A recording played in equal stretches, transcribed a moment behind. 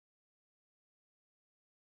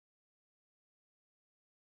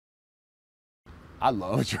I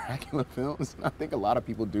love Dracula films, and I think a lot of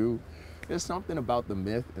people do. There's something about the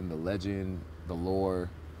myth and the legend, the lore,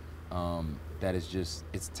 that is just,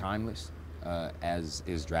 it's timeless, as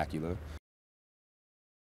is Dracula.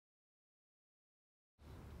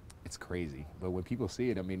 It's crazy, but when people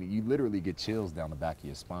see it, I mean, you literally get chills down the back of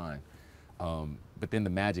your spine. But then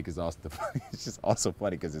the magic is also it's just also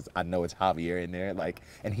funny because I know it's Javier in there, like,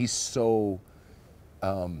 and he's just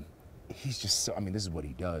so, I mean, this is what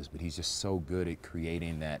he does, but he's just so good at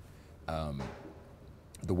creating that,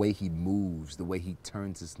 the way he moves, the way he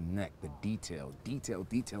turns his neck, the detail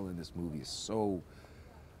in this movie is so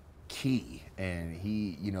key. And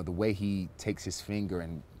he, you know, the way he takes his finger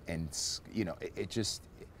and you know, it just,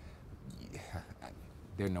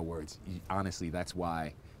 there are no words. Honestly, that's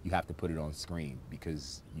why you have to put it on screen,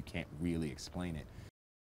 because you can't really explain it.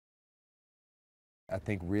 I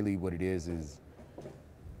think really what it is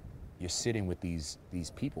you're sitting with these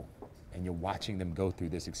people and you're watching them go through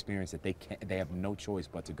this experience that they have no choice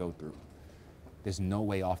but to go through. There's no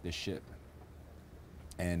way off this ship.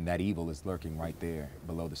 And that evil is lurking right there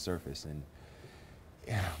below the surface. And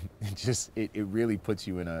it really puts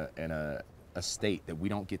you in a state that we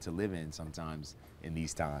don't get to live in sometimes in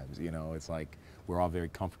these times. You know, it's like we're all very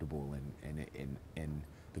comfortable, and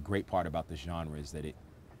the great part about this genre is that it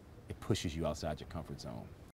pushes you outside your comfort zone.